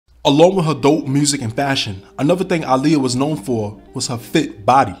Along with her dope music and fashion, another thing Aaliyah was known for was her fit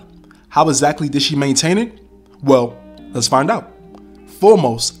body. How exactly did she maintain it? Well, let's find out.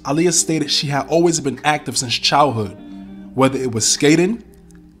 Foremost, Aaliyah stated she had always been active since childhood, whether it was skating,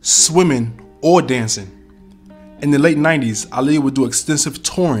 swimming, or dancing. In the late 90s, Aaliyah would do extensive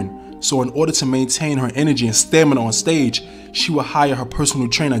touring, so in order to maintain her energy and stamina on stage, she would hire her personal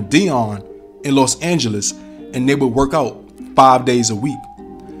trainer Dion in Los Angeles, and they would work out 5 days a week.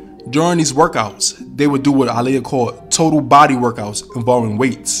 During these workouts, they would do what Aaliyah called total body workouts involving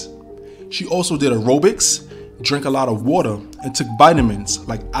weights. She also did aerobics, drank a lot of water, and took vitamins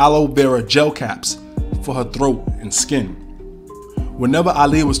like aloe vera gel caps for her throat and skin. Whenever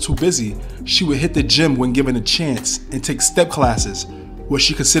Aaliyah was too busy, she would hit the gym when given a chance and take step classes, what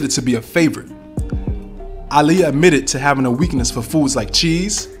she considered to be a favorite. Aaliyah admitted to having a weakness for foods like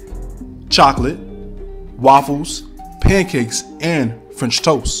cheese, chocolate, waffles, pancakes, and French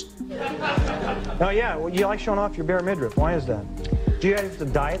toast. Oh yeah, well, you like showing off your bare midriff. Why is that? Do you have to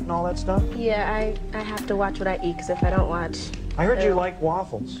diet and all that stuff? Yeah, I have to watch what I eat, because if I don't watch... I heard you like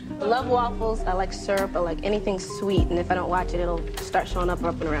waffles. I love waffles, I like syrup, I like anything sweet, and if I don't watch it, it'll start showing up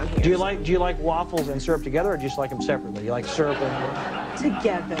and around here. Do you like waffles and syrup together, or do you just like them separately? You like syrup and...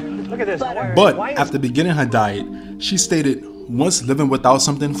 Together. Look at this. Butter. But after beginning her diet, she stated, once living without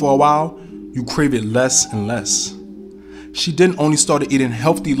something for a while, you crave it less and less. She then only started eating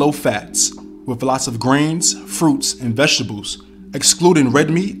healthy low fats with lots of grains, fruits, and vegetables, excluding red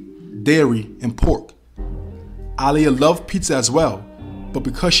meat, dairy, and pork. Aaliyah loved pizza as well, but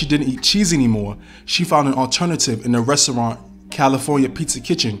because she didn't eat cheese anymore, she found an alternative in the restaurant California Pizza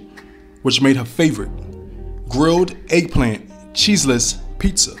Kitchen, which made her favorite: grilled eggplant, cheeseless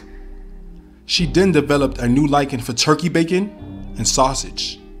pizza. She then developed a new liking for turkey bacon and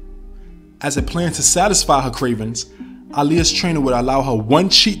sausage. As a plan to satisfy her cravings, Aaliyah's trainer would allow her one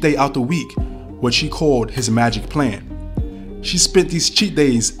cheat day out the week, what she called his magic plan. She spent these cheat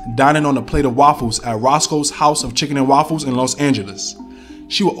days dining on a plate of waffles at Roscoe's House of Chicken and Waffles in Los Angeles.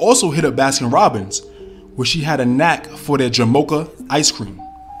 She would also hit up Baskin Robbins, where she had a knack for their Jamocha ice cream.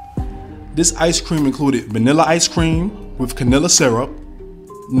 This ice cream included vanilla ice cream with vanilla syrup,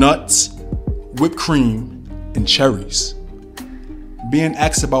 nuts, whipped cream, and cherries. Being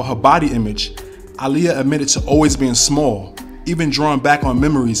asked about her body image, Aaliyah admitted to always being small, even drawing back on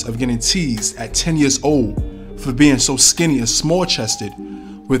memories of getting teased at 10 years old for being so skinny and small-chested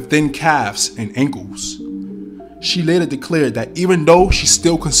with thin calves and ankles. She later declared that even though she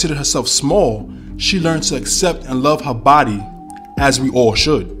still considered herself small, she learned to accept and love her body, as we all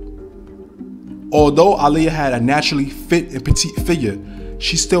should. Although Aaliyah had a naturally fit and petite figure,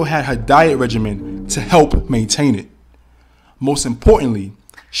 she still had her diet regimen to help maintain it. Most importantly,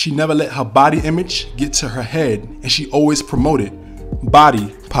 she never let her body image get to her head, and she always promoted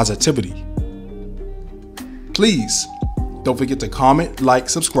body positivity. Please don't forget to comment, like,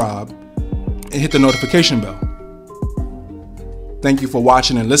 subscribe, and hit the notification bell. Thank you for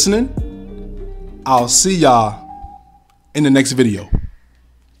watching and listening. I'll see y'all in the next video.